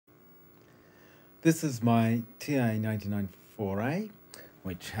This is my TI-99 4A,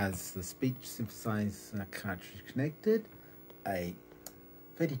 which has the speech synthesizer cartridge connected, a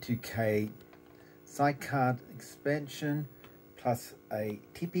 32K sidecard expansion, plus a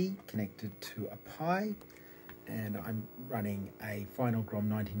TIPI connected to a Pi, and I'm running a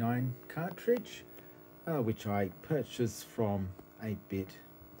FinalGROM99 cartridge, which I purchased from 8-bit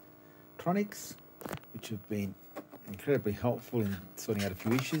Tronics, which have been incredibly helpful in sorting out a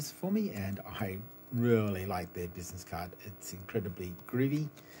few issues for me, and I really like their business card. It's incredibly groovy.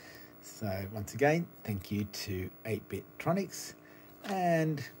 So once again, thank you to 8-bit Tronics.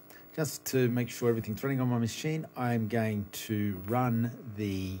 And just to make sure everything's running on my machine, I'm going to run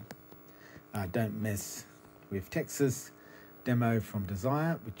the Don't Mess with Texas demo from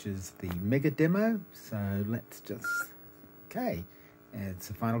Desire, which is the mega demo. So let's just, okay, it's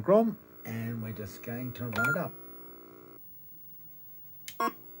a Final Grom, and we're just going to run it up.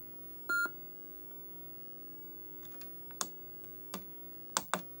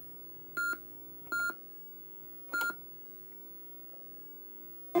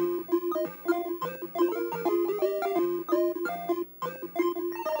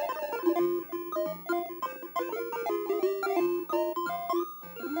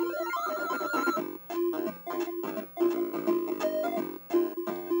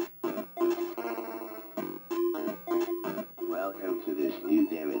 Welcome to this new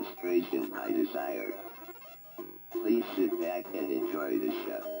demonstration by Desire. Please sit back and enjoy the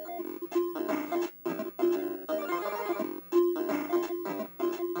show.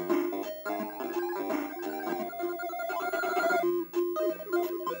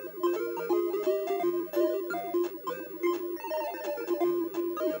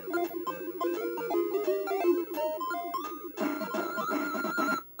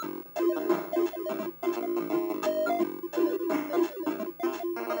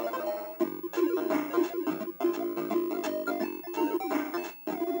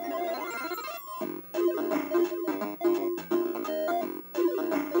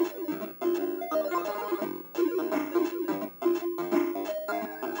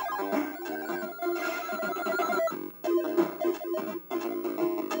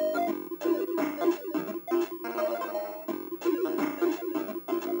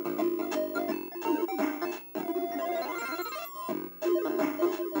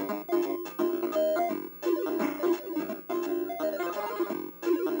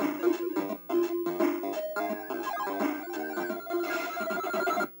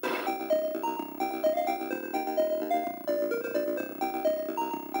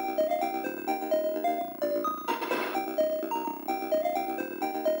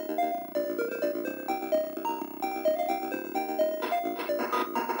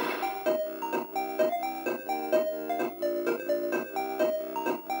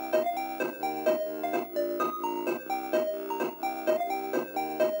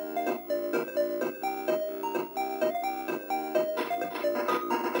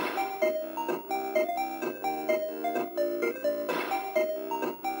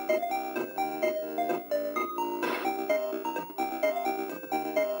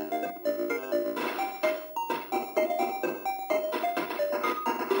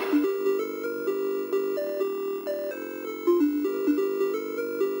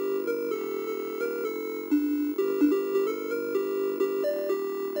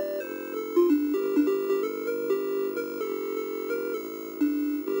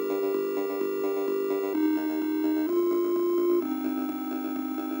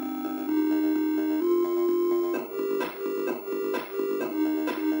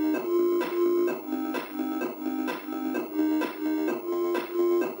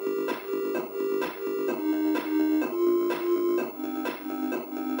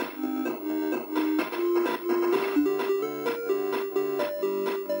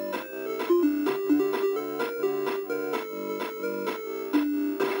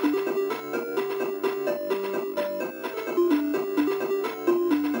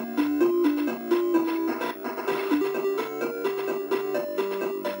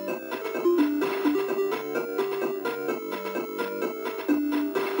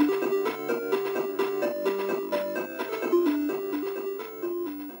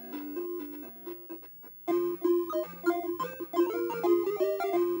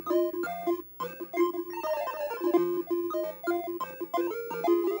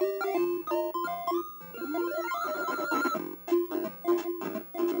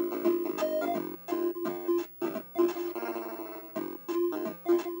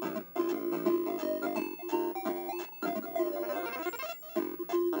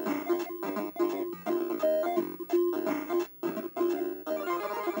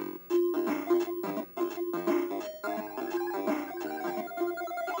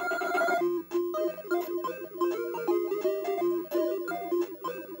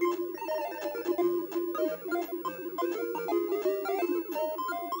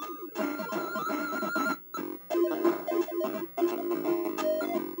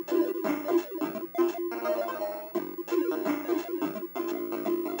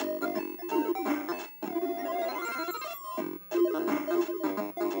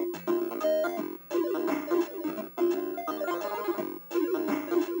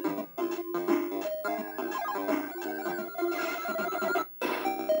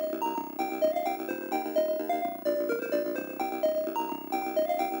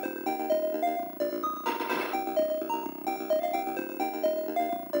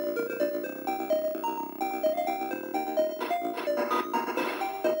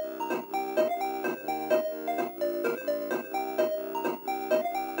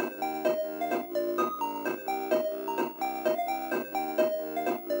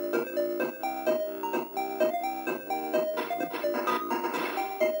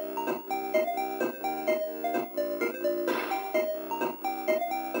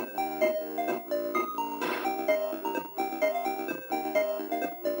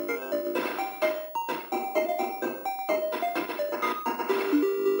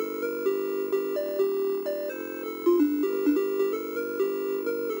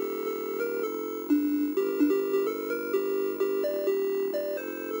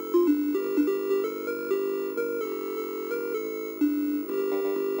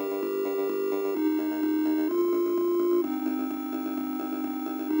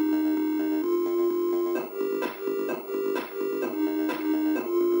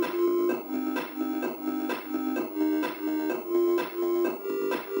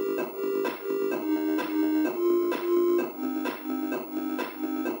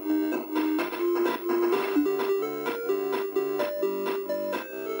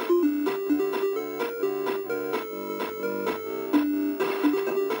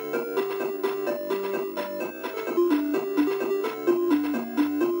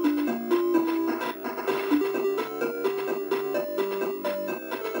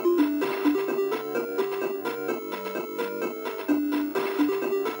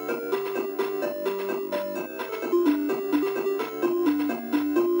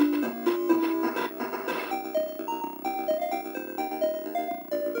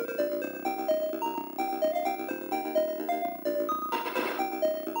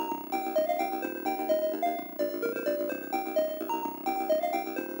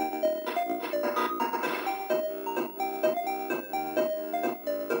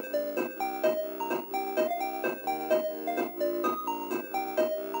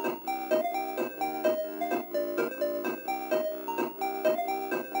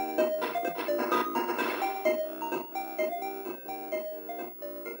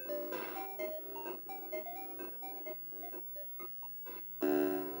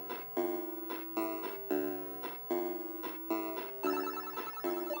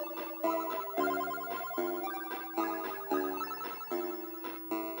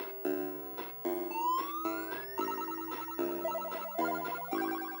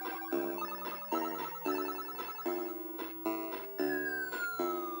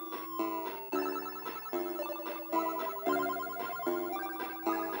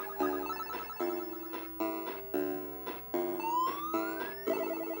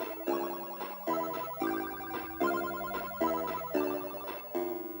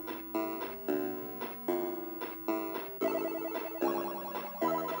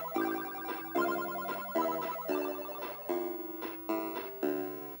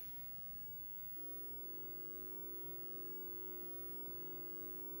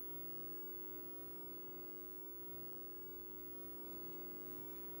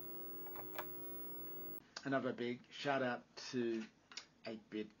 another big shout out to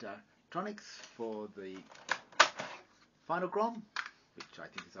 8-Bit Tronics for the FinalGROM, which I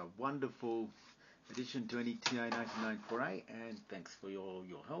think is a wonderful addition to any TI-99 4A, and thanks for your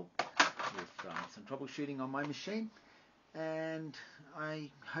help with some troubleshooting on my machine. And I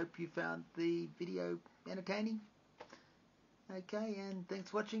hope you found the video entertaining. Okay, and thanks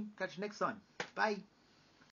for watching. Catch you next time. Bye.